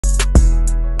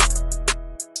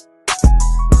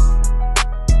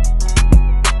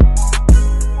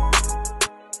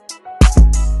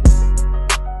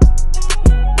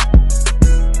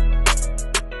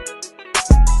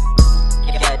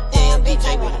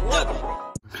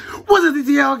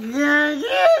video gang,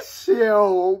 it's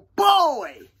your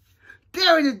boy,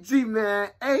 Derry the G, man,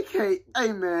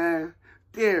 a.k.a. man,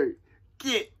 Derry,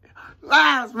 get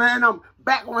lives, man. I'm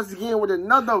back once again with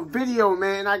another video,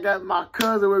 man. I got my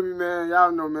cousin with me, man.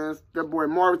 Y'all know, man, that boy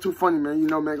Marvin too funny, man. You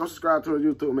know, man, go subscribe to his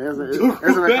YouTube, man. It's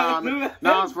in the comment.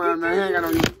 Nah, it's fun, man. He ain't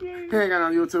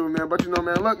got no YouTube, man. But you know,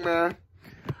 man, look, man.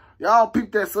 Y'all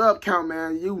peep that sub count,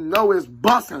 man. You know it's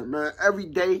busting, man. Every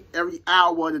day, every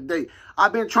hour of the day.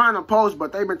 I've been trying to post,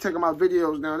 but they've been taking my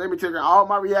videos down. They've been taking all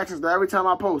my reactions down. Every time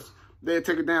I post, they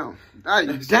take it down.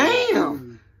 Like,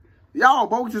 damn. Y'all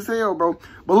bogus as hell, bro.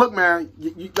 But look, man,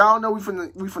 y'all know we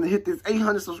finna hit this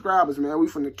 800 subscribers, man. We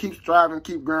finna keep striving,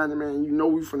 keep grinding, man. You know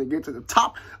we finna get to the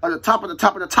top of the top of the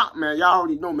top of the top, man. Y'all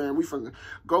already know, man. We finna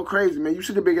go crazy, man. You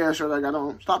see the big ass shirt I got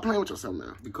on. Stop playing with yourself,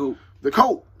 man. The coat. The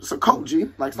coat. It's a coat, G.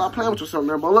 Like, stop playing with yourself,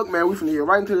 man. But look, man, we finna get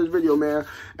right into this video, man.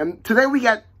 And today we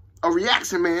got a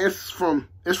reaction, man. It's from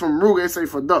Rooga. It say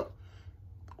for duck.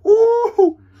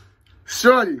 Ooh,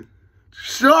 shorty.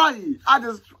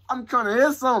 I'm trying to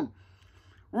hear something.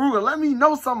 Rooga, let me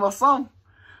know something or something.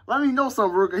 Let me know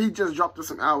something, Rooga. He just dropped this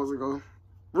some hours ago.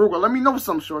 Rooga, let me know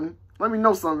something, shorty. Let me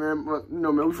know something, man. But, you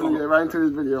know, man, we finna get right into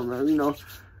this video, man. You know.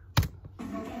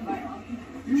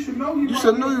 You should know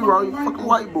you, bro. You fucking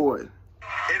white boy. It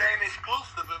ain't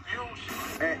exclusive if you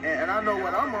don't. And I know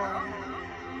what I'm on.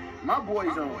 My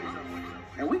boy's on.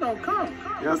 And we gonna come.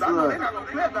 Yes, sir.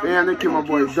 Damn, they kill my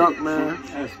boy Duck, man.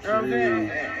 That's crazy.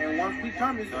 And once we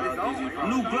come, it's on.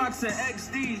 New blocks and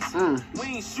XDs.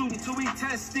 We ain't shooting till we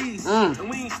test these. And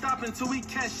we ain't stopping till we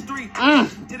catch three.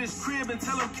 Hit his crib and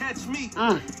tell him catch me.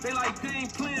 They like, they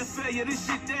ain't playing failure. This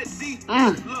shit that deep.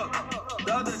 Look,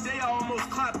 the other day I almost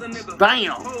clapped the nigga.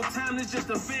 Damn. Whole time it's just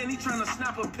a fan. He trying to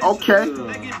snap a picture. Okay.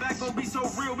 They get back gon' be so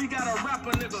real. We got a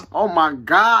rapper nigga. Oh my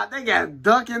God, they got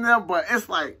Duck in there, but it's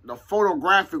like the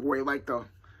photographic way, like the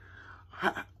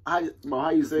how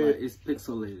you say it? It's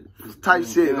pixelated. It's type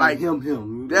shit, like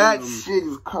him. That shit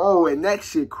is cold and that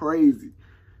shit crazy.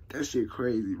 That shit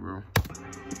crazy, bro.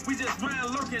 We just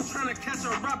ran lurking trying to catch a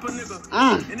rapper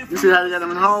nigga. You see how they got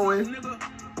him in the hallway?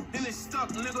 Then it's stuck,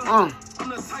 nigga. I'm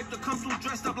the type to come through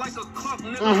dressed up like a cluck,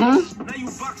 nigga. Now you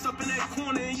boxed up in that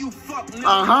corner and you fuck,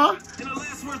 nigga. And the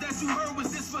last word that you heard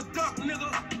was this for duck, nigga.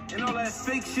 And all that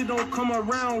fake shit don't come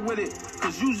around with it.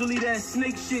 Cause usually that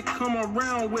snake shit come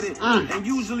around with it. And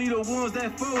usually the ones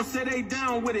that fold say they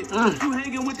down with it. You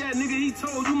hanging with that nigga, he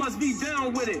told you must be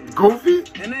down with it. Goofy?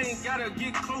 And they ain't gotta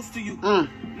get close to you.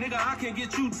 Nigga, I can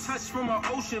get you touched from an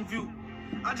ocean view.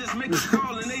 I just make a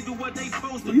call and they do what they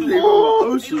supposed to do. You think on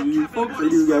the ocean, you fuck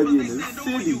with these guys in the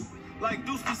city. Like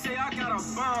Dusty say, I got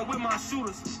a bond with my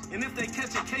shooters. And if they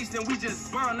catch a case, then we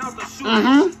just bond out the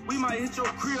shooters. We might hit your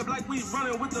crib like we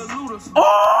running with the looters.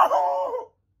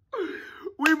 Oh!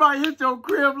 We might hit your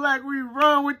crib like we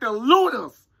run with the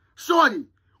looters. Shorty,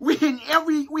 we hit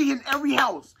every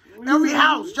house. Every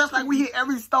house, just like we hit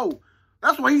every store.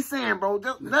 That's what he's saying, bro.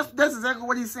 That's exactly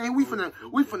what he's saying. We finna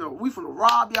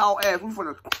rob y'all ass. We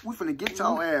finna get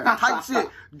y'all ass. Type shit.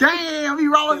 Damn, he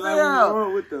rolling there.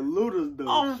 With the looters, though.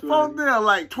 On phone there,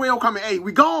 like 12 coming. Hey,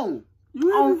 we gone.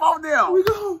 You on phone there. We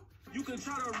gone. You can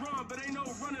try to run, but ain't no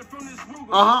running from this Rooga.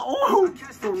 Oh,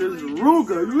 from this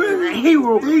Rooga. You in? He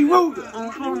Rooga.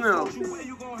 On phone there. Where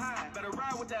you gonna hide? Better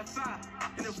ride with that fire.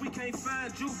 And if we can't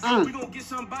find you, we gonna get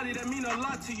somebody that mean a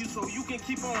lot to you, so you can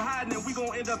keep on hiding, and we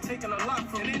gonna end up taking a lot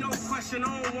from you. And ain't no question,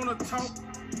 I don't wanna talk.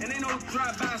 And ain't no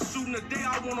drive-by shooting today,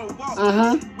 I wanna walk.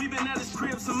 We been at his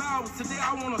crib some hours, today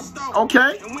I wanna stalk.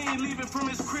 Okay. And we ain't leaving from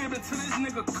his crib until this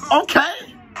nigga caught.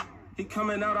 Okay. He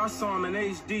coming out, I saw him in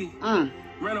HD.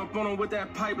 Ran up on him with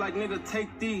that pipe like, nigga, take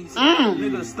these.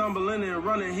 Nigga stumbling and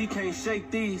running, he can't shake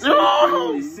these.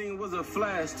 All he seen was a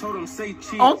flash, told him say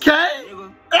cheese. Okay.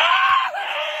 Nigga.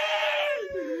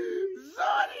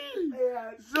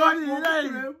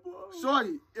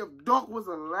 Shorty, if Duck was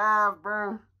alive,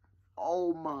 bro,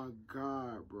 oh my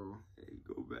God, bro. Hey,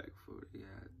 go back for it.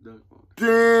 Yeah, Duck on.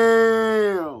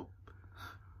 Damn.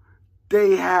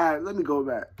 They had, let me go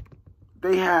back.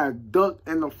 They had Duck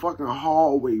in the fucking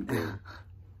hallway, bro.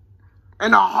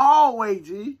 In the hallway,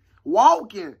 G.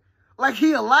 Walking. Like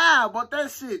he alive, but that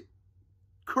shit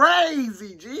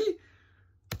crazy, G.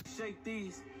 Shake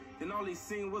these. Then all he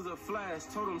seen was a flash.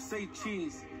 Told him say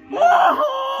cheese.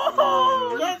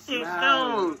 Oh, that shit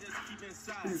cold.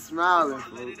 He's smiling.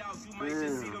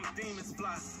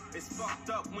 It's fucked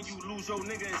up when you lose your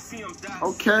nigga and see him die.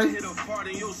 Okay. Hit a part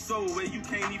in your soul where you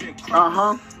can't even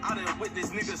cry. I done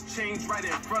witness niggas change right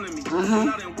in front of me. And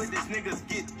I done witness niggas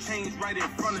get changed right in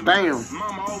front of me. Damn.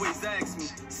 Mama always asks me,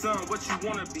 son, what you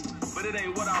wanna be? But it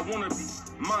ain't what I wanna be.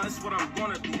 Mine, it's what I'm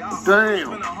gonna be. I've always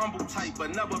been a humble type,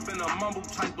 but never been a mumble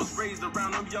type. Was raised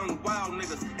around them young wild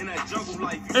niggas in that jungle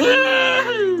life.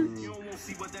 You don't want to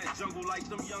see what that jungle like.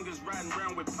 Them youngers riding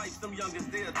around with pipes. Them youngers,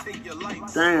 they'll take your life.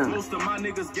 Damn. Most of my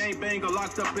niggas gang bang are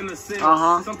locked up in the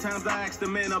cell. Sometimes I ask the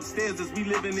man upstairs as we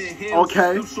living in hills.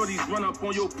 Okay. Them shorties run up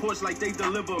on your porch like they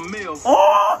deliver meals.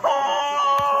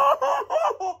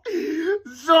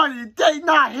 Shorty, they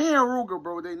not here in Rooga,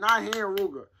 bro. They not here in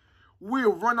Rooga.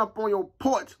 We'll run up on your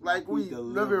porch like we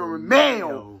delivering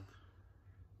mail.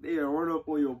 They'll run up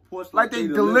on your porch like they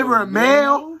delivering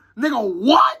mail? Nigga,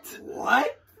 what?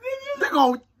 What?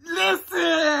 Nigga,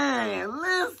 listen,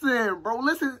 bro.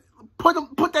 Listen,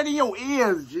 put that in your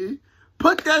ears, G.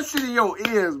 Put that shit in your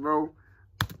ears, bro.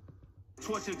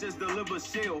 Torture just deliver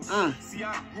shells. See,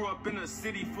 I grew up in a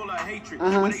city full of hatred.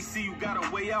 Where they see you got a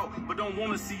way out, but don't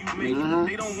want to see you make it.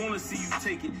 They don't want to see you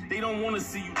take it. They don't want to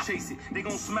see you chase it. They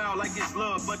gon' smile like it's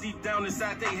love, but deep down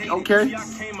inside they hate it. See, I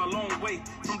came a long way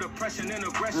from depression and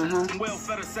aggression. From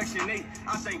welfare to Section 8.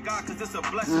 I thank God because it's a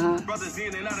blessing. Brothers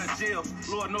in and out of jail.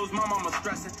 Lord knows my mama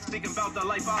stressing. Thinking about the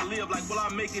life I live. Like, will I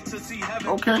make it to see heaven?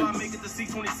 Will I make it to see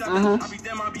 27? I be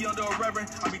damn, I be under a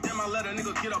reverend. I be damn, I let a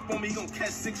nigga get up on me. He gon'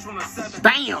 catch 6 from the 7.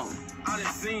 Damn! I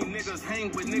done seen niggas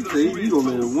hang with niggas. You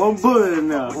gonna let one bullet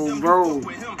now, bro.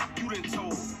 With him, you done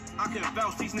told. I can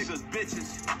vouch these niggas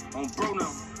bitches on bro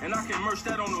now, and I can merch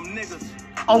that on them niggas.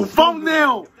 On phone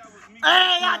now. Hey,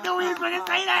 I knew he was gonna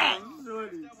say that. That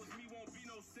was me, won't be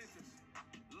no sentence.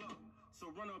 Look, so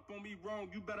run up on me wrong,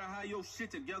 you better have your shit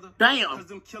together. Damn. Cause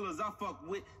them killers I fuck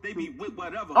with, they be with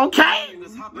whatever. Okay.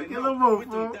 Niggas hopping up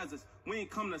with them deserts. We ain't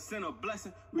come to send a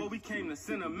blessing, but we came to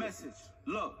send a message.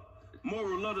 Look.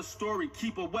 Moral of the story,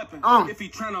 keep a weapon. If he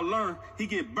tryna learn, he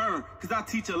get burned. Cause I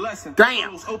teach a lesson.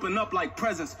 Damn. Those open up like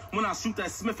presents when I shoot that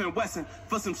Smith & Wesson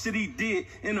for some shit he did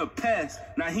in the past.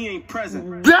 Now he ain't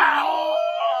present. Damn!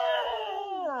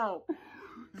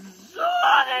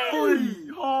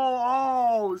 Shorty!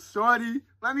 Oh, shorty.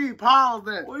 Let me pause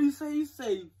that. What do you say? You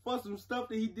say for some stuff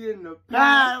that he did in the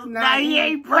past. Now he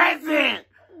ain't present.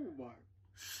 Oh my.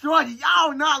 Shorty,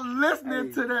 y'all not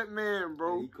listening to that man,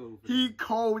 bro. Yeah, he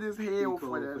cold as hell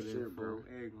for that shit, bro.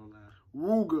 I ain't gonna lie.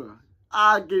 Ruga,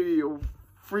 I give you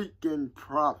freaking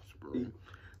props, bro.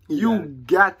 You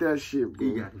got that shit, bro.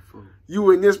 He got it, bro. You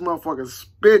in this motherfucker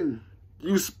spitting.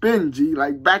 You spin, G,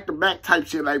 like back-to-back type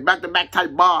shit, like back-to-back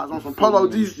type bars on some Polo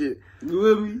G shit. You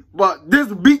with me? But this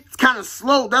beat's kind of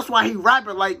slow. That's why he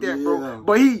rapping like that, bro.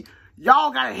 But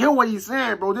y'all gotta hear what he's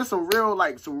saying, bro. This some real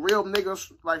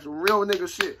niggas, like some real nigga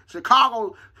shit.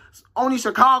 Chicago, only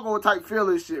Chicago type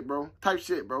feeling shit, bro. Type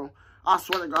shit, bro. I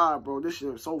swear to God, bro. This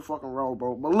shit is so fucking raw,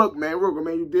 bro. But look, man, Rooga,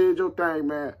 man, you did your thing,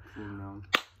 man.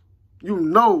 You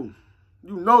know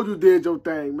you did your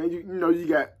thing, man. You know you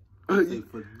got.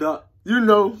 For duck. You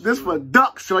know, this for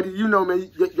duck, shorty. You know,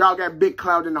 man, y'all got Big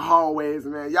Cloud in the hallways,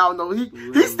 man. Y'all know he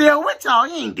still with y'all.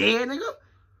 He ain't dead, nigga.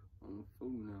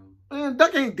 Man,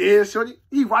 Duck ain't dead, shorty.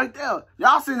 He right there.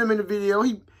 Y'all seen him in the video.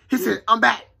 He said, I'm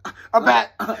back. I'm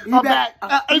back. I'm back.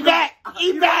 He back.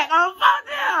 He back. I'm back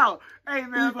now. Hey,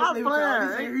 man, stop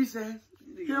playing. He says.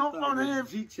 He don't phone in.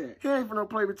 He ain't finna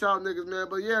play with y'all niggas, man.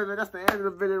 But yeah, man, that's the end of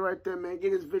the video right there, man.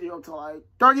 Get this video to like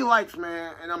 30 likes,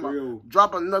 man. And I'm gonna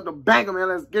drop another banger, man.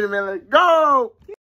 Let's get it, man. Let's go.